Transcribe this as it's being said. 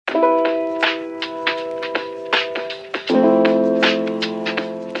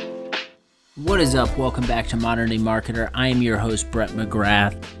What is up? Welcome back to Modern Day Marketer. I am your host, Brett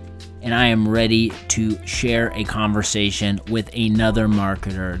McGrath, and I am ready to share a conversation with another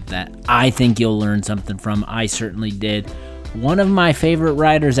marketer that I think you'll learn something from. I certainly did. One of my favorite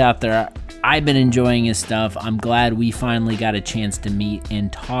writers out there. I've been enjoying his stuff. I'm glad we finally got a chance to meet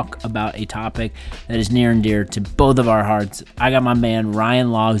and talk about a topic that is near and dear to both of our hearts. I got my man,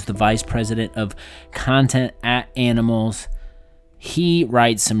 Ryan Law, who's the Vice President of Content at Animalz. He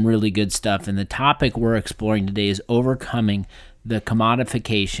writes some really good stuff, and the topic we're exploring today is overcoming the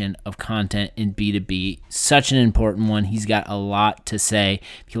commodification of content in B2B. Such an important one. He's got a lot to say.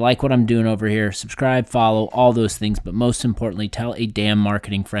 If you like what I'm doing over here, subscribe, follow, all those things, but most importantly, tell a damn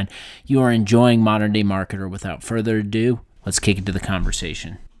marketing friend you are enjoying Modern Day Marketer. Without further ado, let's kick into the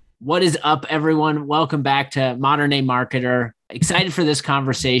conversation. What is up, everyone? Welcome back to Modern Day Marketer. Excited for this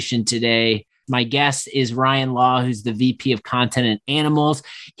conversation today. My guest is Ryan Law, who's the VP of Content at Animalz.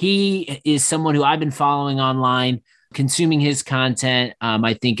 He is someone who I've been following online, consuming his content.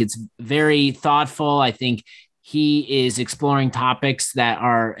 I think it's very thoughtful. I think he is exploring topics that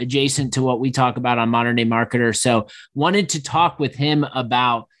are adjacent to what we talk about on Modern Day Marketer. So wanted to talk with him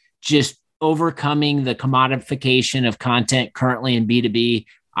about just overcoming the commodification of content currently in B2B.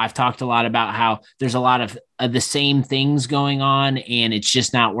 I've talked a lot about how there's a lot of the same things going on and it's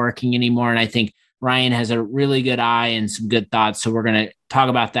just not working anymore. And I think Ryan has a really good eye and some good thoughts. So we're going to talk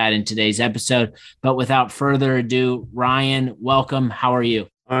about that in today's episode. But without further ado, Ryan, welcome. How are you?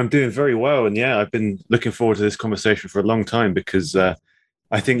 I'm doing very well. And yeah, I've been looking forward to this conversation for a long time because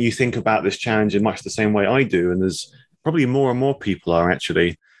I think you think about this challenge in much the same way I do. And there's probably more and more people are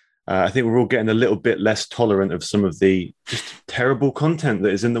actually. I think we're all getting a little bit less tolerant of some of the just terrible content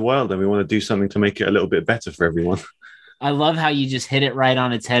that is in the world. And we want to do something to make it a little bit better for everyone. I love how you just hit it right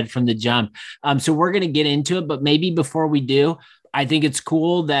on its head from the jump. So we're going to get into it, but maybe before we do, I think it's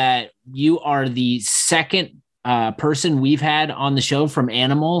cool that you are the second person we've had on the show from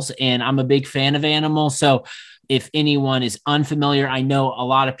Animalz, and I'm a big fan of Animalz. So if anyone is unfamiliar, I know a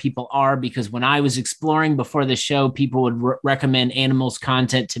lot of people are, because when I was exploring before the show, people would recommend Animalz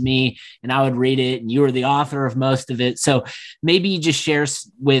content to me and I would read it, and you were the author of most of it. So maybe you just share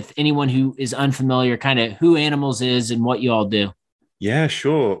with anyone who is unfamiliar kind of who Animalz is and what you all do. Yeah,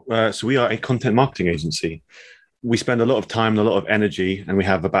 sure. So we are a content marketing agency. We spend a lot of time and a lot of energy, and we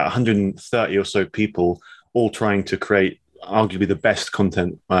have about 130 or so people all trying to create arguably the best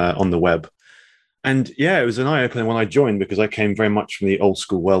content on the web. And yeah, it was an eye-opener when I joined because I came very much from the old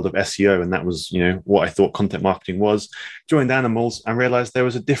school world of SEO, and that was, what I thought content marketing was. Joined Animalz and realized there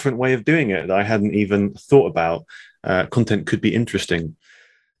was a different way of doing it that I hadn't even thought about. Content could be interesting.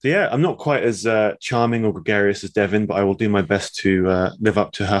 So yeah, I'm not quite as charming or gregarious as Devin, but I will do my best to live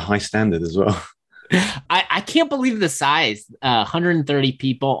up to her high standard as well. I can't believe the size, 130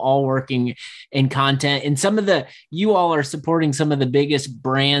 people all working in content, and you all are supporting some of the biggest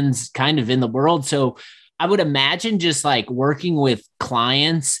brands kind of in the world. So I would imagine just like working with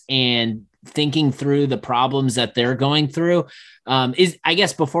clients and thinking through the problems that they're going through I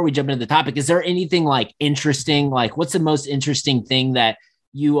guess before we jump into the topic, is there anything like interesting, like what's the most interesting thing that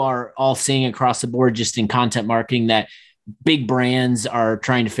you are all seeing across the board just in content marketing that big brands are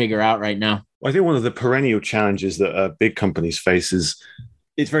trying to figure out right now? Well, I think one of the perennial challenges that big companies face is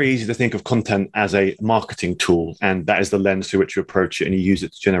it's very easy to think of content as a marketing tool, and that is the lens through which you approach it and you use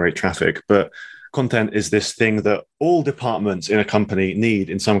it to generate traffic. But content is this thing that all departments in a company need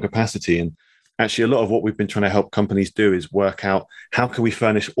in some capacity. And actually, a lot of what we've been trying to help companies do is work out how can we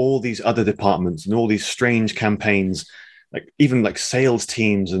furnish all these other departments and all these strange campaigns, like even like sales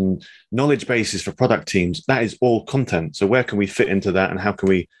teams and knowledge bases for product teams. That is all content. So where can we fit into that, and how can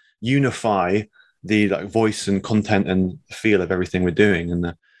we unify the voice and content and feel of everything we're doing?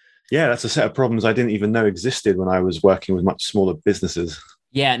 And that's a set of problems I didn't even know existed when I was working with much smaller businesses.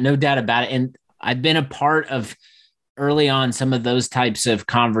 Yeah, no doubt about it. And I've been a part of early on some of those types of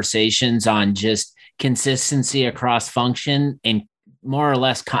conversations on just consistency across function and more or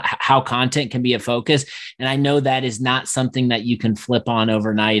less how content can be a focus. And I know that is not something that you can flip on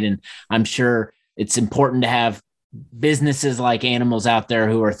overnight. And I'm sure it's important to have businesses like Animalz out there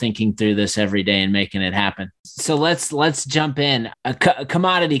who are thinking through this every day and making it happen. So let's jump in.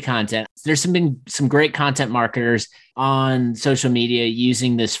 Commodity content. There's been some great content marketers on social media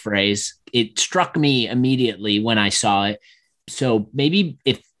using this phrase. It struck me immediately when I saw it. So maybe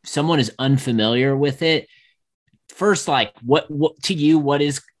if someone is unfamiliar with it, first, like what to you, what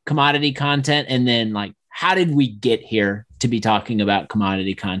is commodity content? And then like, how did we get here to be talking about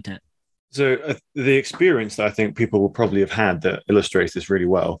commodity content? So the experience that I think people will probably have had that illustrates this really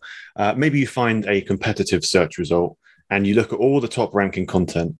well, maybe you find a competitive search result and you look at all the top ranking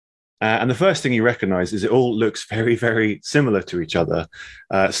content And the first thing you recognize is it all looks very, very similar to each other.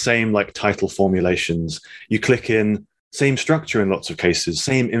 Same like title formulations. You click in, same structure in lots of cases,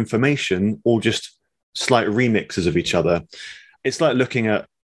 same information, all just slight remixes of each other. It's like looking at,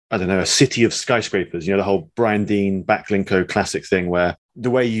 I don't know, a city of skyscrapers, the whole Brian Dean backlinko classic thing where the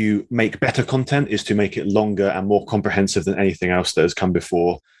way you make better content is to make it longer and more comprehensive than anything else that has come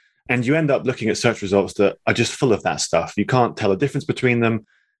before. And you end up looking at search results that are just full of that stuff. You can't tell a difference between them.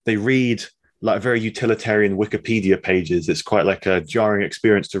 They read like very utilitarian Wikipedia pages. It's quite like a jarring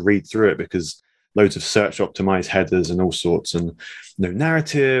experience to read through it because loads of search optimized headers and all sorts, and no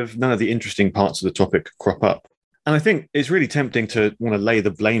narrative, none of the interesting parts of the topic crop up. And I think it's really tempting to want to lay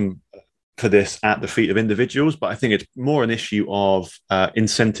the blame for this at the feet of individuals, but I think it's more an issue of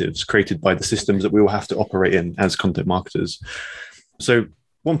incentives created by the systems that we will have to operate in as content marketers. So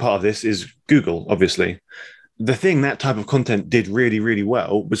one part of this is Google, obviously. The thing that type of content did really, really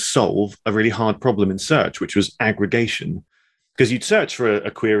well was solve a really hard problem in search, which was aggregation. Because you'd search for a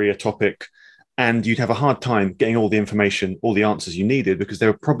query, a topic, and you'd have a hard time getting all the information, all the answers you needed, because they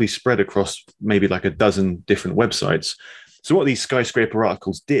were probably spread across maybe like a dozen different websites. So what these skyscraper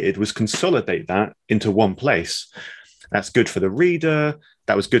articles did was consolidate that into one place. That's good for the reader.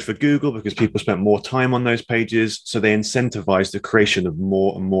 That was good for Google because people spent more time on those pages. So they incentivized the creation of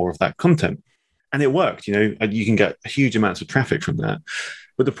more and more of that content. And it worked, you can get huge amounts of traffic from that.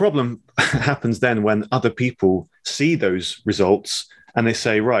 But the problem happens then when other people see those results and they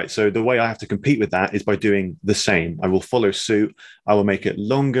say, right, so the way I have to compete with that is by doing the same. I will follow suit. I will make it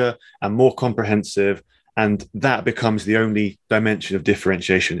longer and more comprehensive. And that becomes the only dimension of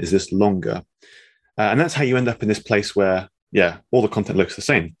differentiation, is this longer. And that's how you end up in this place where, all the content looks the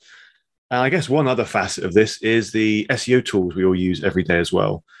same. And I guess one other facet of this is the SEO tools we all use every day as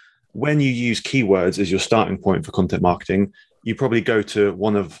well. When you use keywords as your starting point for content marketing, you probably go to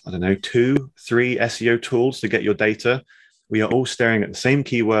one of, 2, 3 SEO tools to get your data. We are all staring at the same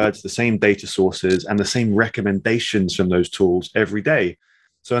keywords, the same data sources, and the same recommendations from those tools every day.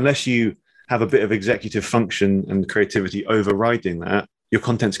 So unless you have a bit of executive function and creativity overriding that, your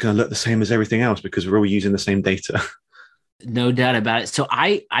content's going to look the same as everything else because we're all using the same data. No doubt about it. So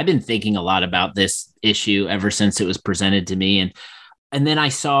I've been thinking a lot about this issue ever since it was presented to me. And then I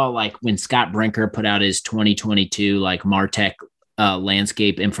saw like when Scott Brinker put out his 2022 like MarTech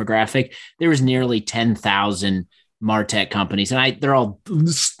landscape infographic, there was nearly 10,000 MarTech companies, and they're all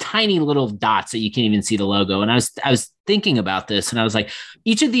tiny little dots that you can't even see the logo. And I was thinking about this, and I was like,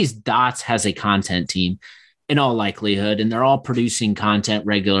 each of these dots has a content team in all likelihood, and they're all producing content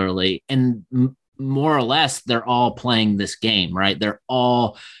regularly, and more or less they're all playing this game, right? They're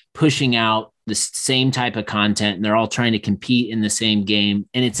all pushing out the same type of content, and they're all trying to compete in the same game.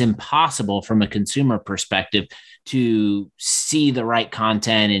 And it's impossible from a consumer perspective to see the right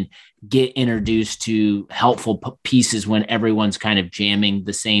content and get introduced to helpful pieces when everyone's kind of jamming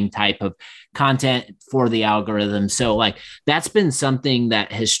the same type of content for the algorithm. So like, that's been something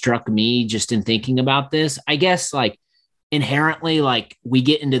that has struck me just in thinking about this. I guess like inherently, like we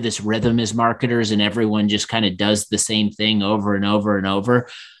get into this rhythm as marketers and everyone just kind of does the same thing over and over and over.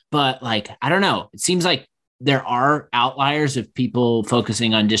 But like, I don't know, it seems like there are outliers of people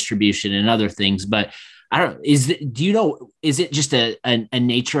focusing on distribution and other things, but I don't, is it just a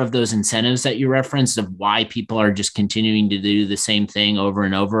nature of those incentives that you referenced of why people are just continuing to do the same thing over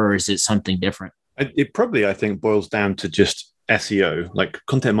and over, or is it something different? It probably, I think, boils down to just SEO. Like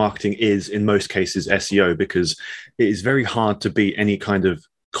content marketing is in most cases SEO because it is very hard to beat any kind of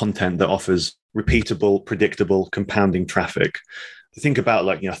content that offers repeatable, predictable, compounding traffic. Think about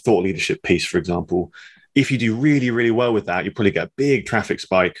like, thought leadership piece, for example. If you do really, really well with that, you probably get a big traffic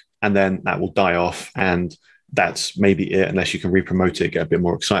spike and then that will die off. And that's maybe it, unless you can re-promote it, get a bit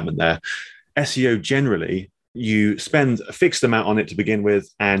more excitement there. SEO generally, you spend a fixed amount on it to begin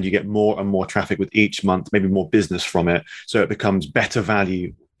with, and you get more and more traffic with each month, maybe more business from it. So it becomes better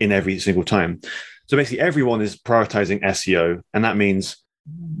value in every single time. So basically everyone is prioritizing SEO. And that means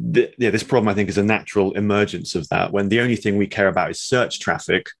this problem, I think, is a natural emergence of that. When the only thing we care about is search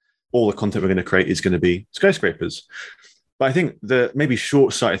traffic, all the content we're going to create is going to be skyscrapers. But I think the maybe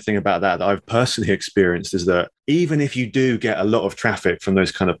short-sighted thing about that I've personally experienced is that even if you do get a lot of traffic from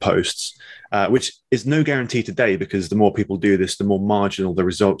those kind of posts, which is no guarantee today because the more people do this, the more marginal the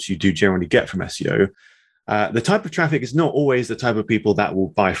results you do generally get from SEO, the type of traffic is not always the type of people that will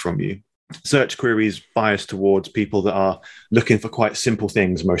buy from you. Search queries bias towards people that are looking for quite simple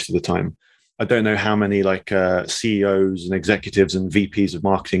things most of the time. I don't know how many like CEOs and executives and VPs of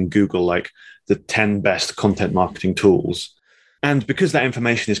marketing Google like the 10 best content marketing tools. And because that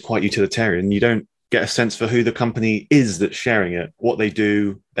information is quite utilitarian, you don't get a sense for who the company is that's sharing it, what they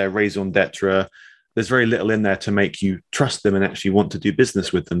do, their raison d'etre. There's very little in there to make you trust them and actually want to do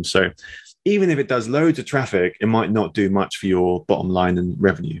business with them. So even if it does loads of traffic, it might not do much for your bottom line and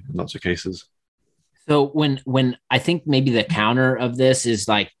revenue in lots of cases. So when I think maybe the counter of this is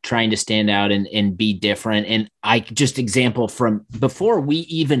like trying to stand out and be different. And I just example from before we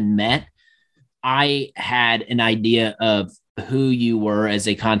even met, I had an idea of who you were as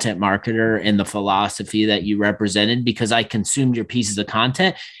a content marketer and the philosophy that you represented because I consumed your pieces of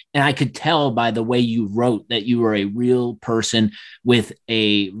content. And I could tell by the way you wrote that you were a real person with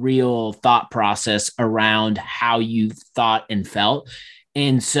a real thought process around how you thought and felt.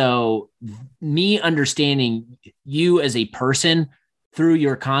 And so me understanding you as a person through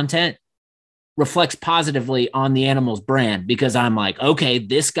your content reflects positively on the Animalz brand because I'm like, okay,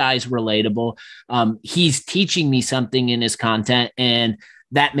 this guy's relatable. He's teaching me something in his content, and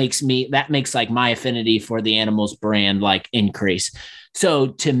that makes like my affinity for the Animalz brand like increase. So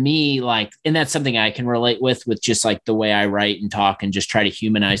to me, like, and that's something I can relate with just like the way I write and talk and just try to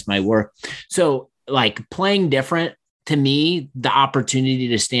humanize my work. So like playing different, to me, the opportunity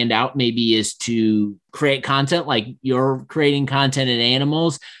to stand out maybe is to create content like you're creating content at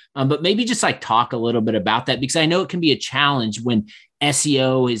Animalz, but maybe just like talk a little bit about that because I know it can be a challenge when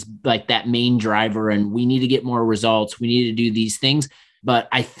SEO is like that main driver and we need to get more results. We need to do these things. But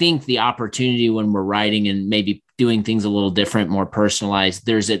I think the opportunity when we're writing and maybe doing things a little different, more personalized,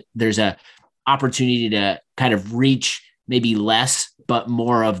 there's a opportunity to kind of reach maybe less, but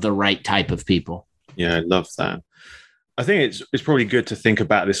more of the right type of people. Yeah, I love that. I think it's probably good to think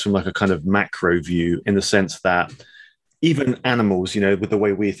about this from like a kind of macro view in the sense that even Animalz, with the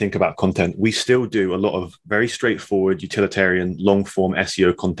way we think about content, we still do a lot of very straightforward, utilitarian, long form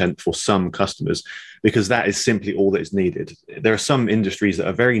SEO content for some customers, because that is simply all that is needed. There are some industries that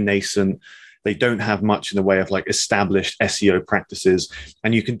are very nascent. They don't have much in the way of like established SEO practices.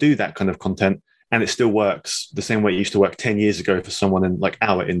 And you can do that kind of content and it still works the same way it used to work 10 years ago for someone in like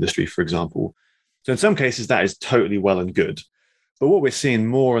our industry, for example. So in some cases, that is totally well and good. But what we're seeing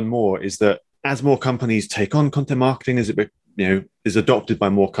more and more is that as more companies take on content marketing, as it is adopted by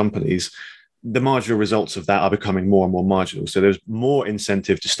more companies, the marginal results of that are becoming more and more marginal. So there's more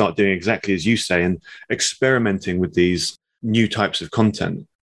incentive to start doing exactly as you say and experimenting with these new types of content.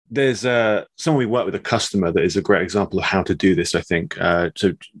 There's someone we work with, a customer that is a great example of how to do this, I think.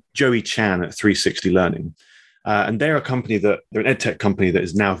 So Joey Chan at 360 Learning. And they're a company they're an edtech company that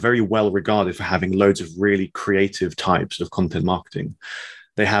is now very well regarded for having loads of really creative types of content marketing.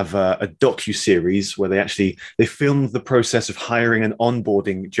 They have a docu-series where they filmed the process of hiring and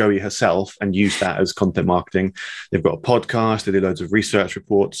onboarding Joey herself and used that as content marketing. They've got a podcast, they do loads of research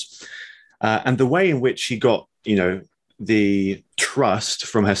reports. And the way in which she got, the trust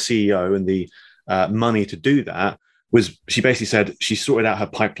from her CEO and the money to do that was she basically said she sorted out her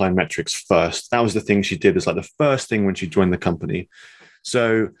pipeline metrics first. That was the thing she did as like the first thing when she joined the company.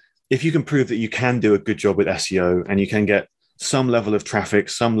 So if you can prove that you can do a good job with SEO and you can get some level of traffic,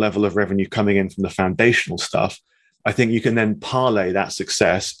 some level of revenue coming in from the foundational stuff, I think you can then parlay that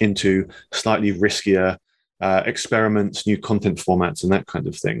success into slightly riskier experiments, new content formats, and that kind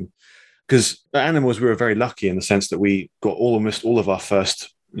of thing. Because at Animalz, we were very lucky in the sense that we got almost all of our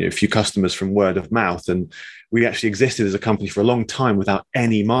first few customers from word of mouth, and we actually existed as a company for a long time without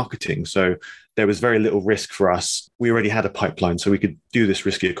any marketing. So there was very little risk for us. We already had a pipeline, so we could do this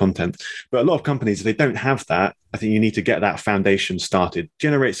riskier content. But a lot of companies, if they don't have that, I think you need to get that foundation started,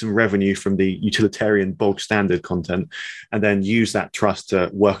 generate some revenue from the utilitarian bulk standard content, and then use that trust to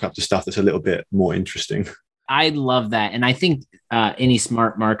work up to stuff that's a little bit more interesting. I love that. And I think any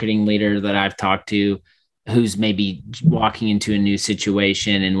smart marketing leader that I've talked to who's maybe walking into a new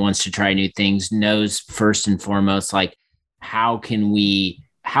situation and wants to try new things knows first and foremost, like, how can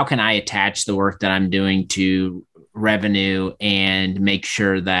I attach the work that I'm doing to revenue and make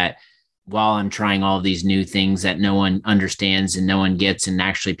sure that while I'm trying all these new things that no one understands and no one gets, and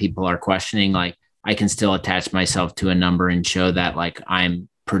actually people are questioning, like, I can still attach myself to a number and show that like I'm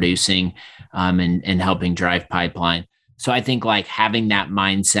producing and helping drive pipeline. So I think like having that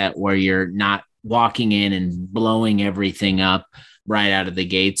mindset where you're not walking in and blowing everything up right out of the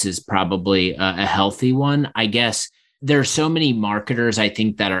gates is probably a healthy one. I guess there's so many marketers, I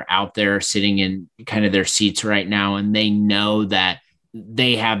think, that are out there sitting in kind of their seats right now, and they know that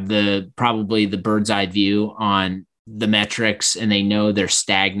they have probably the bird's eye view on the metrics, and they know they're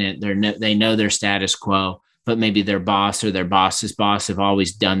stagnant. They know their status quo, but maybe their boss or their boss's boss have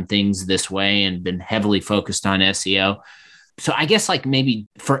always done things this way and been heavily focused on SEO. So I guess like maybe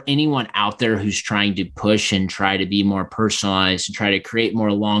for anyone out there who's trying to push and try to be more personalized and try to create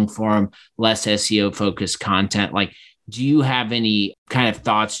more long form, less SEO focused content, like, do you have any kind of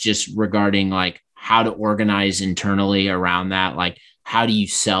thoughts just regarding like how to organize internally around that? Like, how do you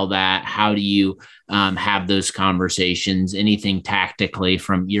sell that? How do you have those conversations? Anything tactically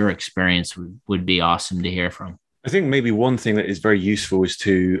from your experience would be awesome to hear from. I think maybe one thing that is very useful is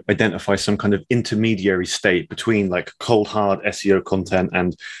to identify some kind of intermediary state between like cold, hard SEO content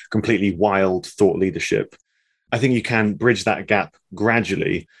and completely wild thought leadership. I think you can bridge that gap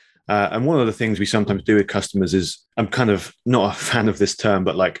gradually. And one of the things we sometimes do with customers is, I'm kind of not a fan of this term,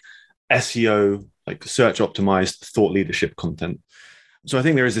 but like SEO, like search optimized thought leadership content. So I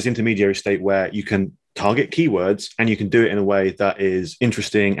think there is this intermediary state where you can target keywords and you can do it in a way that is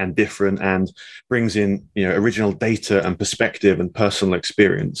interesting and different and brings in, original data and perspective and personal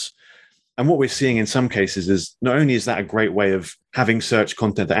experience. And what we're seeing in some cases is not only is that a great way of having search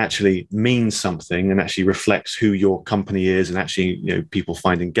content that actually means something and actually reflects who your company is and actually, people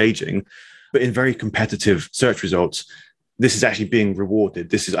find engaging, but in very competitive search results, this is actually being rewarded.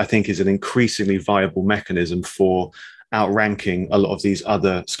 This is, I think, is an increasingly viable mechanism for outranking a lot of these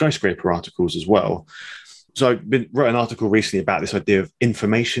other skyscraper articles as well. So I wrote an article recently about this idea of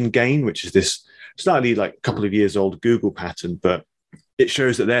information gain, which is this slightly like a couple of years old Google pattern, but it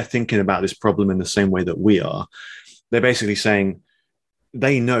shows that they're thinking about this problem in the same way that we are. They're basically saying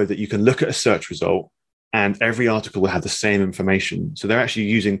they know that you can look at a search result and every article will have the same information. So they're actually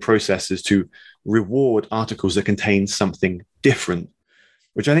using processes to reward articles that contain something different,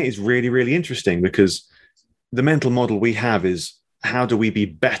 which I think is really, really interesting, because the mental model we have is, how do we be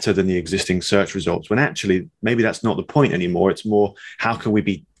better than the existing search results? When actually, maybe that's not the point anymore. It's more, how can we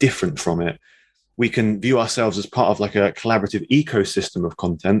be different from it? We can view ourselves as part of like a collaborative ecosystem of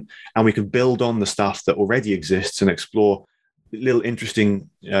content, and we can build on the stuff that already exists and explore little interesting,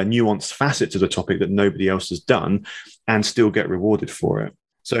 nuanced facets of the topic that nobody else has done and still get rewarded for it.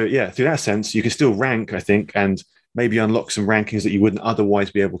 So yeah, through that sense, you can still rank, I think, and maybe unlock some rankings that you wouldn't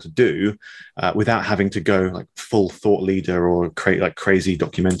otherwise be able to do without having to go like full thought leader or create like crazy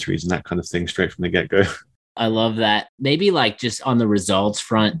documentaries and that kind of thing straight from the get-go. I love that. Maybe like just on the results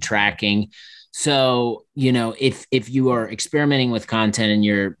front, tracking. So, if you are experimenting with content and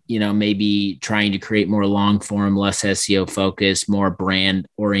you're, maybe trying to create more long form, less SEO focused, more brand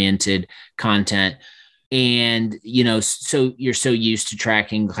oriented content. And, so you're so used to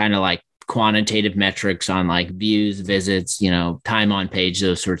tracking kind of like quantitative metrics on like views, visits, time on page,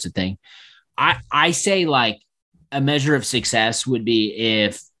 those sorts of things. I say like a measure of success would be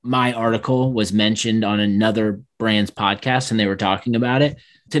if my article was mentioned on another brand's podcast and they were talking about it.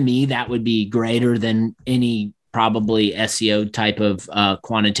 To me, that would be greater than any probably SEO type of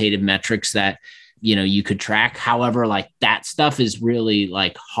quantitative metrics that, you could track. However, like that stuff is really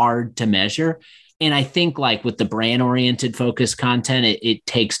like hard to measure. And I think like with the brand oriented focused content, it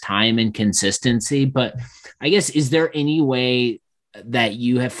takes time and consistency. But I guess, is there any way that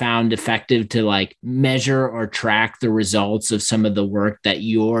you have found effective to like measure or track the results of some of the work that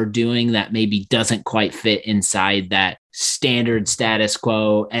you're doing that maybe doesn't quite fit inside that standard status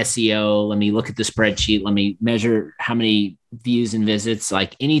quo SEO? Let me look at the spreadsheet. Let me measure how many views and visits,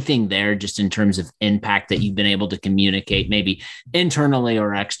 like anything there, just in terms of impact that you've been able to communicate maybe internally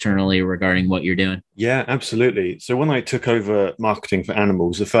or externally regarding what you're doing? Yeah, absolutely. So when I took over marketing for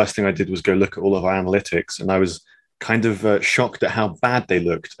Animalz, the first thing I did was go look at all of our analytics, and I was kind of shocked at how bad they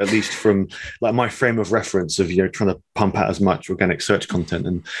looked, at least from like my frame of reference of, trying to pump out as much organic search content.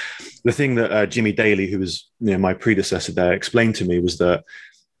 And the thing that Jimmy Daly, who was, my predecessor there, explained to me was that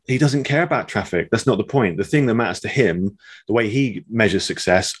he doesn't care about traffic. That's not the point. The thing that matters to him, the way he measures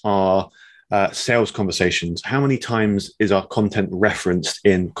success, are sales conversations. How many times is our content referenced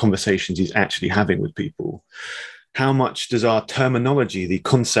in conversations he's actually having with people? How much does our terminology, the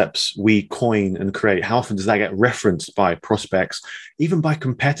concepts we coin and create, how often does that get referenced by prospects, even by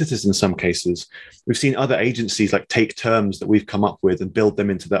competitors in some cases? We've seen other agencies like take terms that we've come up with and build them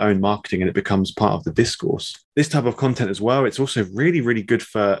into their own marketing, and it becomes part of the discourse. This type of content as well, it's also really, really good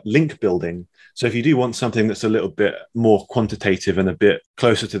for link building. So if you do want something that's a little bit more quantitative and a bit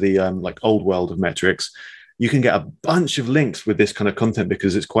closer to the like old world of metrics, you can get a bunch of links with this kind of content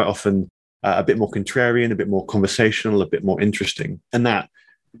because it's quite often a bit more contrarian, a bit more conversational, a bit more interesting. And that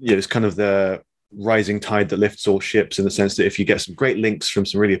is kind of the rising tide that lifts all ships, in the sense that if you get some great links from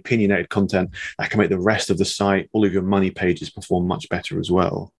some really opinionated content, that can make the rest of the site, all of your money pages, perform much better as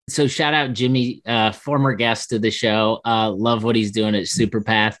well. So shout out Jimmy, former guest of the show. Love what he's doing at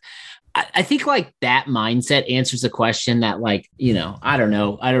Superpath. I think like that mindset answers the question that like, I don't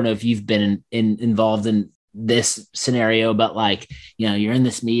know if you've been involved in this scenario, but like, you're in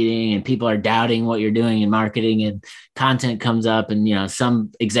this meeting and people are doubting what you're doing in marketing, and content comes up, and,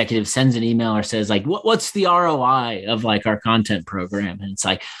 some executive sends an email or says like, what's the ROI of like our content program? And it's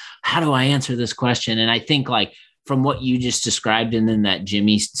like, how do I answer this question? And I think like from what you just described, and then that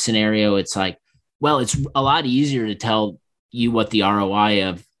Jimmy scenario, it's like, well, it's a lot easier to tell you what the ROI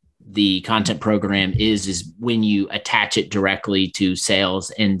of the content program is when you attach it directly to sales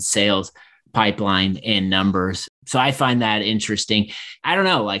and sales pipeline and numbers. So I find that interesting. I don't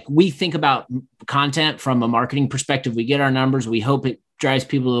know, like we think about content from a marketing perspective. We get our numbers. We hope it drives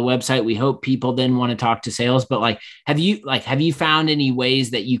people to the website. We hope people then want to talk to sales. But like, have you found any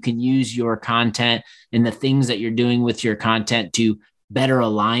ways that you can use your content and the things that you're doing with your content to better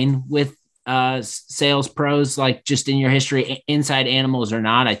align with sales pros, like just in your history, inside Animalz or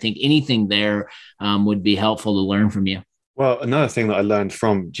not? I think anything there would be helpful to learn from you. Well, another thing that I learned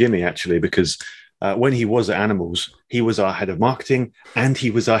from Jimmy, actually, because when he was at Animalz, he was our head of marketing and he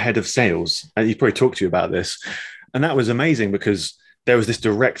was our head of sales. And he probably talked to you about this. And that was amazing because there was this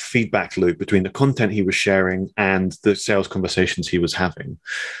direct feedback loop between the content he was sharing and the sales conversations he was having.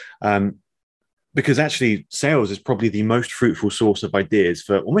 Because actually, sales is probably the most fruitful source of ideas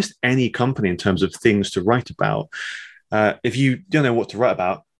for almost any company in terms of things to write about. If you don't know what to write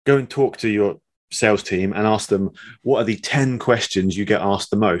about, go and talk to your sales team and ask them, what are the 10 questions you get asked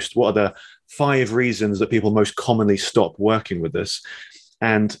the most? What are the 5 reasons that people most commonly stop working with us?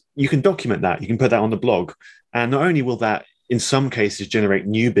 And you can document that. You can put that on the blog. And not only will that, in some cases, generate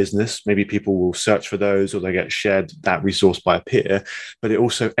new business, maybe people will search for those or they get shared that resource by a peer, but it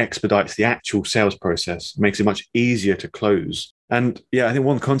also expedites the actual sales process, makes it much easier to close. And yeah, I think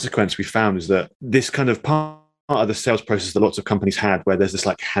one consequence we found is that this kind of part of the sales process that lots of companies had, where there's this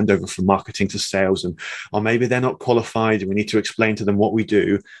like handover from marketing to sales, and or maybe they're not qualified and we need to explain to them what we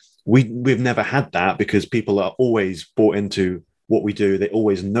do. We've never had that because people are always bought into what we do. They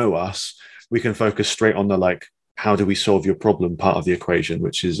always know us. We can focus straight on the like, how do we solve your problem part of the equation,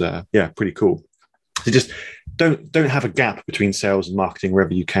 which is pretty cool. So just don't have a gap between sales and marketing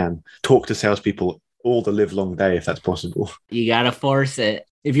wherever you can. Talk to salespeople all the live long day if that's possible. You got to force it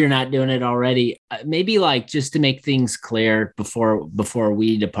if you're not doing it already. Maybe like just to make things clear before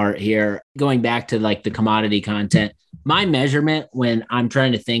we depart here, going back to like the commodity content, my measurement when I'm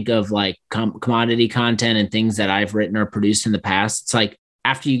trying to think of like commodity content and things that I've written or produced in the past, it's like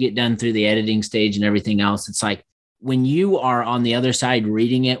after you get done through the editing stage and everything else, it's like when you are on the other side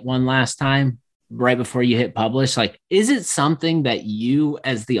reading it one last time, right before you hit publish, like, is it something that you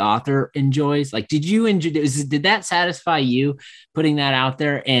as the author enjoys? Like, did that satisfy you putting that out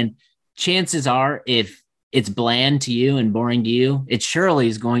there? And chances are, if it's bland to you and boring to you, it surely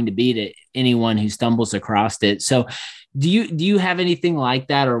is going to be to anyone who stumbles across it. So do you have anything like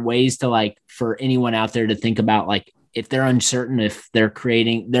that, or ways to like, for anyone out there to think about, like, if they're uncertain, if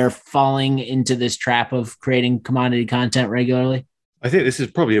they're falling into this trap of creating commodity content regularly? I think this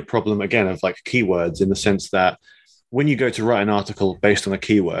is probably a problem, again, of like keywords, in the sense that when you go to write an article based on a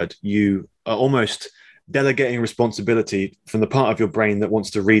keyword, you are almost delegating responsibility from the part of your brain that wants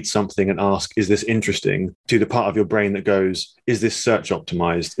to read something and ask, is this interesting, to the part of your brain that goes, is this search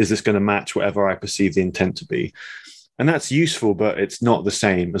optimized? Is this going to match whatever I perceive the intent to be? And that's useful, but it's not the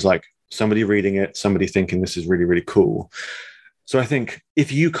same as like somebody reading it, somebody thinking this is really, really cool. So I think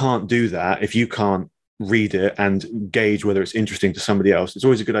if you can't do that, if you can't read it and gauge whether it's interesting to somebody else, it's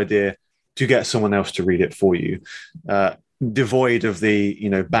always a good idea to get someone else to read it for you, devoid of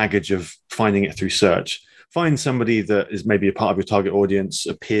the baggage of finding it through search. Find somebody that is maybe a part of your target audience,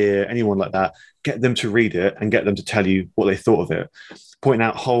 a peer, anyone like that. Get them to read it and get them to tell you what they thought of it. Point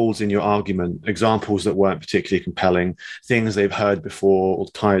out holes in your argument, examples that weren't particularly compelling, things they've heard before, or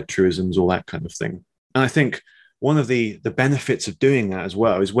tired truisms, all that kind of thing. And I think one of the benefits of doing that as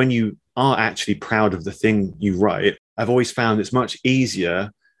well is when you are actually proud of the thing you write, I've always found it's much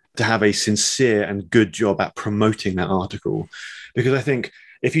easier to have a sincere and good job at promoting that article. Because I think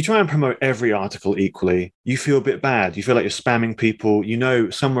if you try and promote every article equally, you feel a bit bad. You feel like you're spamming people. You know,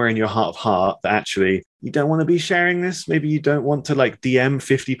 somewhere in your heart of heart that actually you don't want to be sharing this. Maybe you don't want to like DM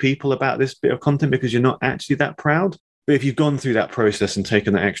 50 people about this bit of content because you're not actually that proud. But if you've gone through that process and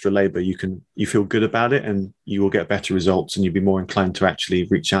taken that extra labor, you feel good about it, and you will get better results, and you'll be more inclined to actually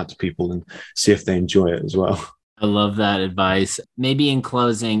reach out to people and see if they enjoy it as well. I love that advice. Maybe in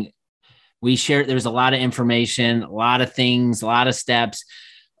closing, there's a lot of information, a lot of things, a lot of steps.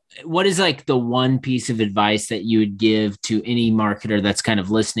 What is like the one piece of advice that you would give to any marketer that's kind of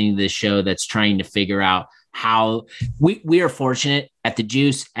listening to this show, that's trying to figure out how we are fortunate at the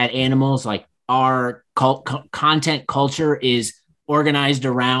Juice, at Animalz, like our content culture is organized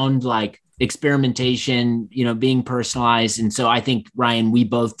around like experimentation, being personalized. And so I think, Ryan, we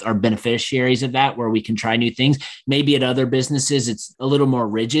both are beneficiaries of that, where we can try new things. Maybe at other businesses, it's a little more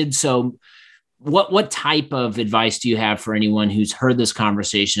rigid. So what type of advice do you have for anyone who's heard this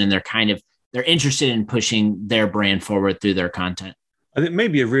conversation and they're interested in pushing their brand forward through their content? I think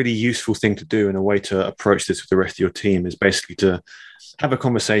maybe a really useful thing to do and a way to approach this with the rest of your team is basically to have a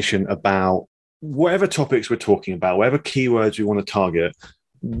conversation about whatever topics we're talking about, whatever keywords we want to target.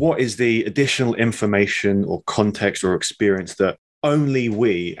 What is the additional information or context or experience that only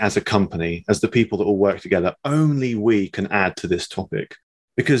we as a company, as the people that all work together, only we can add to this topic?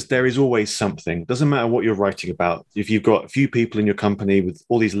 Because there is always something. Doesn't matter what you're writing about. If you've got a few people in your company with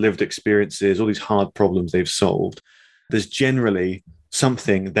all these lived experiences, all these hard problems they've solved, there's generally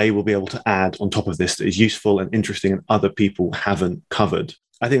something they will be able to add on top of this that is useful and interesting and other people haven't covered.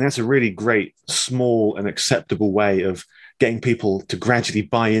 I think that's a really great, small and acceptable way of getting people to gradually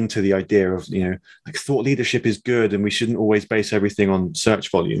buy into the idea of, thought leadership is good and we shouldn't always base everything on search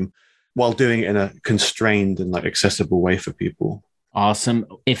volume, while doing it in a constrained and accessible way for people. Awesome.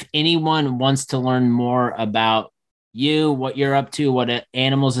 If anyone wants to learn more about you, what you're up to, what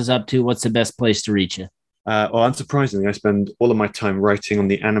Animalz is up to, what's the best place to reach you? Well, unsurprisingly, I spend all of my time writing on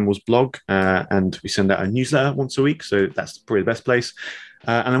the Animalz blog, and we send out a newsletter once a week. So that's probably the best place.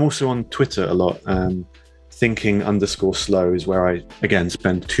 And I'm also on Twitter a lot. Thinking_slow is where I, again,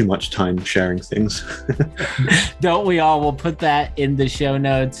 spend too much time sharing things. Don't we all? We'll put that in the show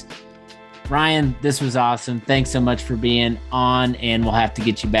notes. Ryan, this was awesome. Thanks so much for being on, and we'll have to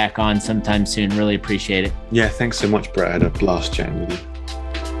get you back on sometime soon. Really appreciate it. Yeah, thanks so much, Brett. I had a blast chatting with you.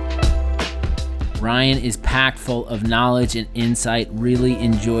 Ryan is packed full of knowledge and insight. Really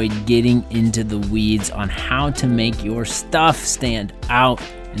enjoyed getting into the weeds on how to make your stuff stand out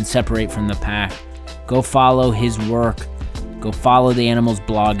and separate from the pack. Go follow his work. Go follow the Animalz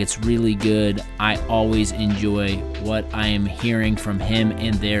blog. It's really good. I always enjoy what I am hearing from him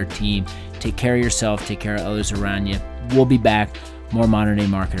and their team. Take care of yourself. Take care of others around you. We'll be back. More Modern Day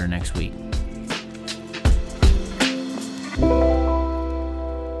Marketer next week.